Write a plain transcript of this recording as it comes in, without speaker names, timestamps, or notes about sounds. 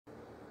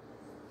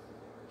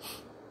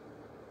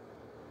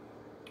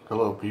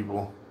Hello,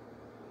 people.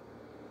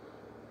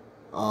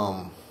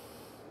 Um,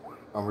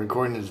 I'm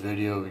recording this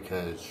video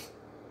because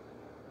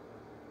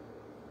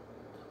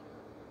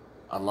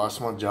I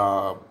lost my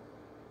job.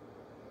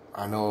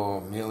 I know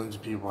millions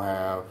of people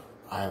have.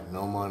 I have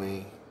no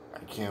money. I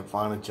can't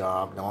find a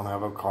job. Don't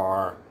have a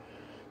car.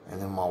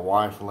 And then my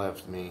wife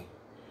left me.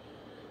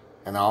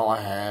 And all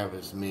I have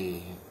is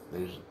me.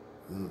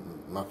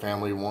 My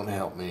family won't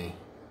help me.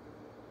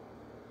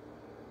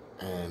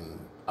 And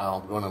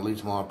I'm going to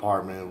lose my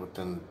apartment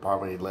within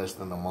probably less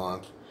than a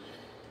month.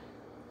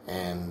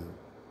 And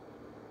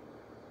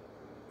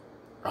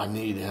I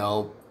need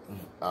help.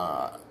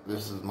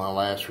 This is my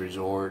last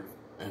resort.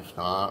 If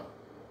not,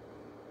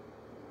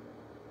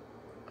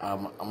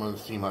 I'm going to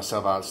see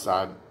myself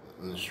outside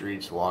in the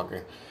streets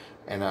walking.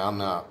 And I'm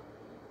not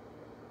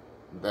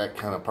that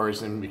kind of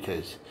person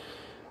because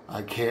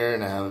I care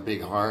and I have a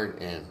big heart.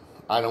 And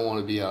I don't want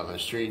to be out in the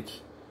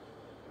streets.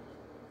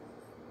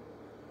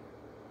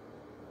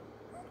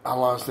 I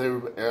lost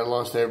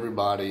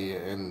everybody,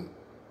 and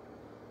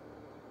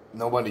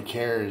nobody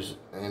cares.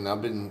 And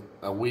I've been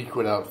a week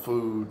without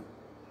food,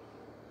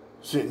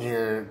 sitting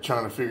here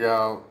trying to figure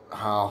out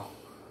how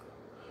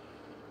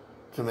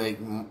to make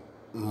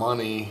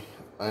money,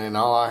 and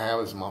all I have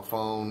is my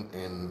phone,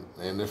 and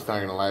it's not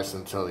gonna last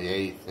until the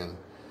 8th,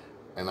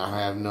 and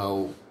I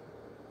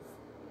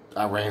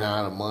ran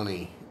out of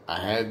money. I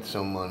had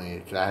some money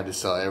because I had to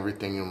sell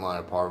everything in my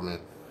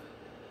apartment,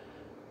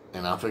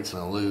 and I'm fixing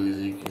to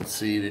lose. You can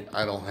see that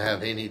I don't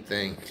have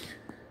anything.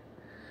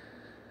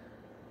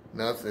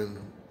 Nothing.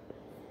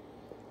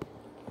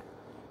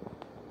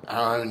 I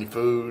don't have any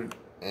food,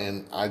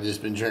 and I've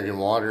just been drinking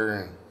water.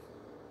 And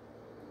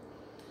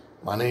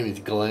my name is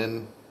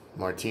Glenn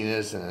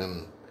Martinez,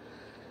 and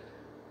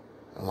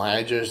my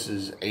address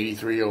is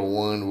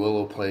 8301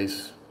 Willow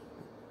Place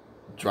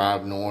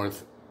Drive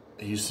North,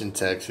 Houston,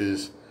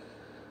 Texas,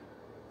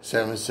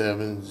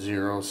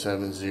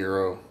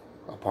 77070,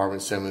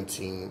 apartment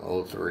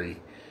 1703.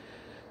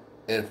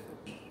 If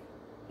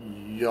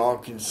y'all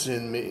can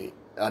send me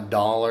 $1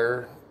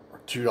 or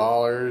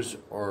 $2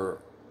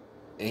 or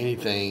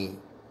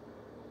anything,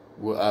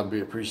 I'd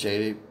be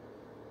appreciated.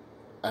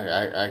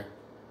 I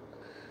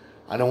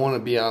don't want to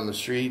be out on the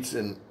streets,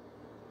 and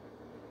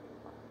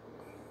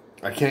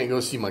I can't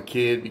go see my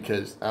kid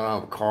because I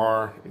don't have a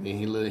car, and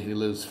he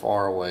lives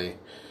far away.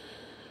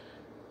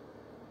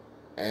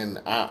 And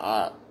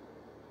I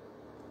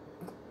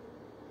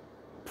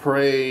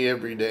pray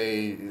every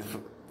day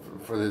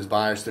for this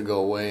virus to go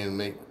away and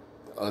make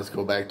us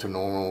go back to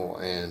normal.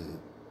 And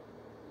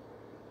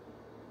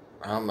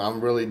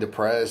I'm really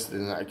depressed,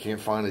 and I can't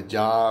find a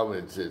job.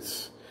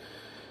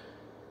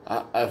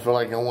 I feel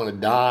like I want to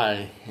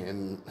die,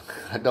 and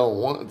I don't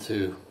want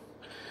to.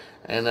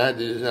 And I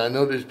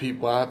know there's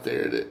people out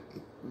there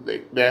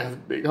that have a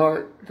big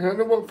heart. I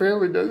know my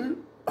family doesn't.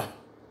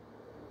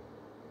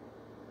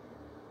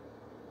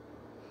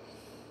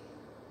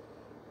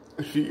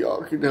 If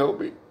y'all can help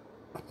me,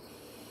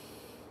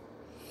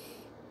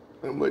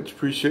 I much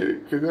appreciate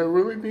it, because I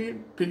really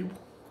need people.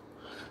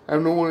 I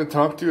have no one to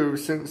talk to ever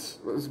since.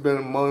 It's been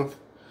a month.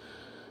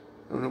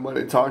 I have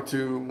nobody to talk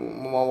to.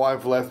 My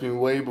wife left me a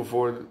week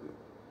before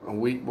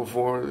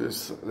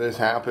this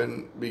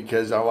happened,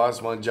 because I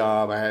lost my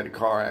job. I had a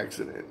car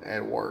accident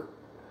at work,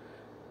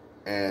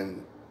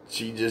 and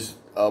she just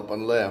up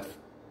and left.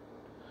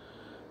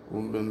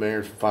 We've been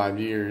married for 5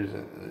 years,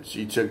 and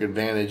she took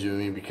advantage of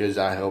me because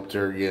I helped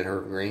her get her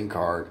green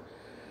card.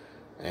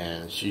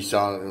 And she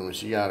saw that when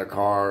she got a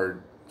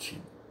card,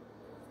 she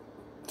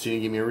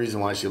didn't give me a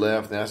reason why she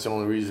left. And that's the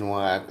only reason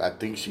why I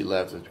think she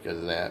left, is because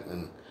of that.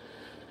 And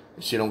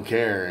she don't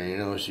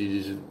care,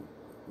 she just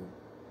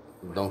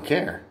don't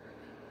care.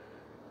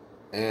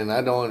 And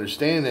I don't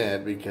understand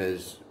that,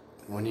 because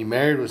when you're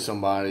married with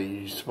somebody,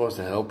 you're supposed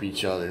to help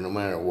each other no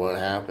matter what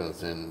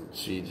happens. And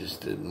she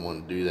just didn't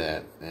want to do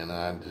that. And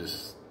I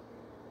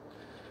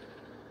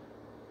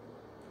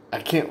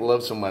can't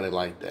love somebody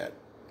like that.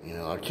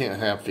 I can't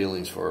have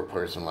feelings for a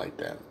person like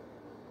that.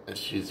 And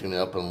she's going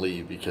to up and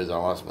leave because I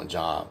lost my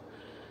job.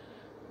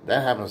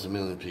 That happens to a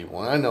million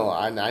people. And I know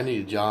I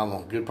need a job.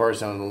 I'm a good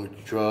person. I don't do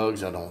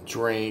drugs. I don't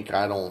drink.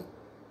 I don't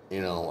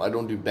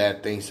do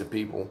bad things to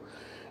people.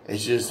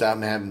 It's just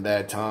I'm having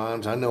bad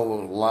times. I know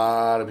a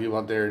lot of people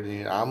out there.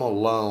 I'm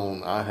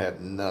alone. I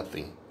have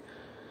nothing.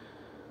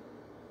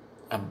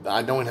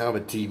 I don't have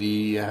a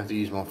TV. I have to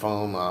use my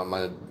phone.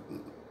 My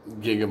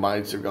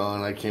gigabytes are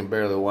gone. I can't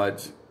barely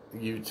watch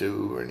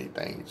YouTube or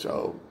anything.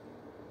 So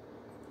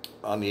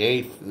on the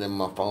 8th, then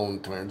my phone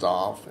turns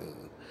off,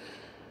 and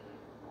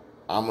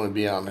I'm going to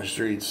be out on the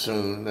streets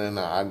soon. And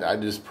I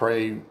just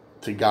pray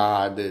to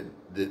God that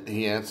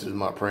He answers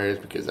my prayers,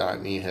 because I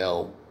need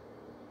help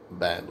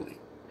badly.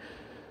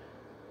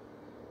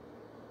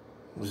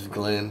 This is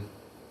Glenn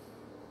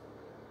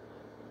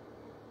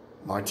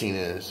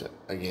Martinez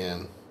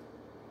again.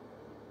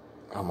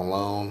 I'm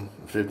alone,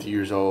 50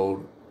 years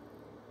old.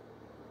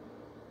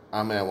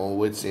 I'm at my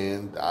wit's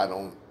end. I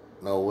don't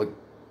know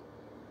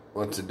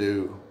what to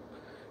do.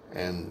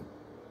 And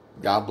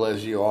God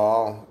bless you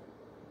all.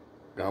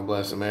 God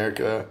bless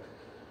America.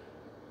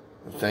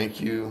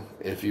 Thank you.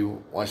 If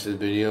you watch this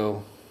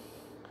video,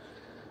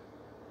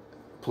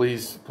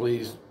 please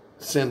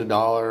send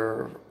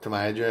 $1 to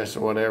my address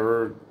or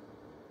whatever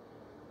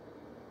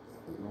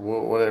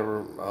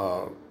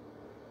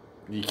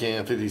you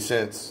can, 50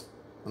 cents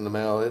in the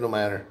mail, it don't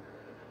matter.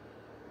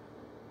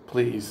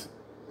 Please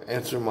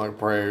answer my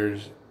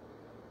prayers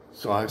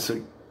so I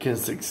can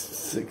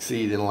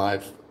succeed in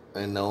life,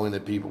 and knowing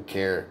that people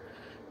care.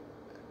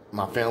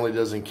 My family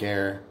doesn't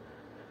care.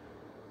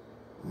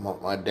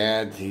 My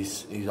dad,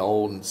 he's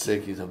old and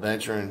sick. He's a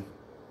veteran,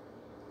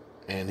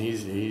 and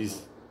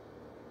he's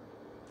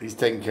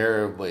taken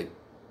care of, but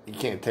he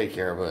can't take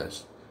care of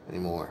us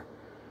anymore.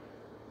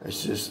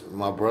 It's just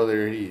my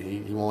brother.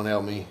 He won't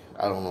help me.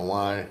 I don't know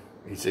why.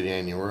 He said he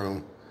ain't in your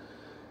room.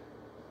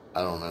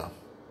 I don't know.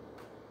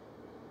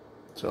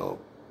 So,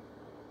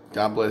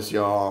 God bless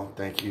y'all.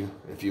 Thank you.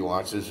 If you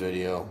watch this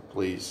video,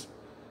 please,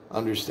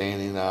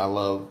 understanding that I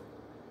love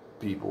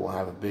people. I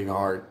have a big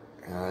heart,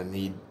 and I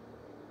need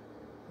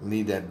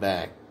that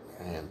back.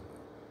 And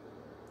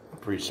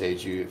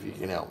appreciate you if you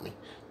can help me.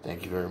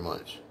 Thank you very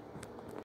much.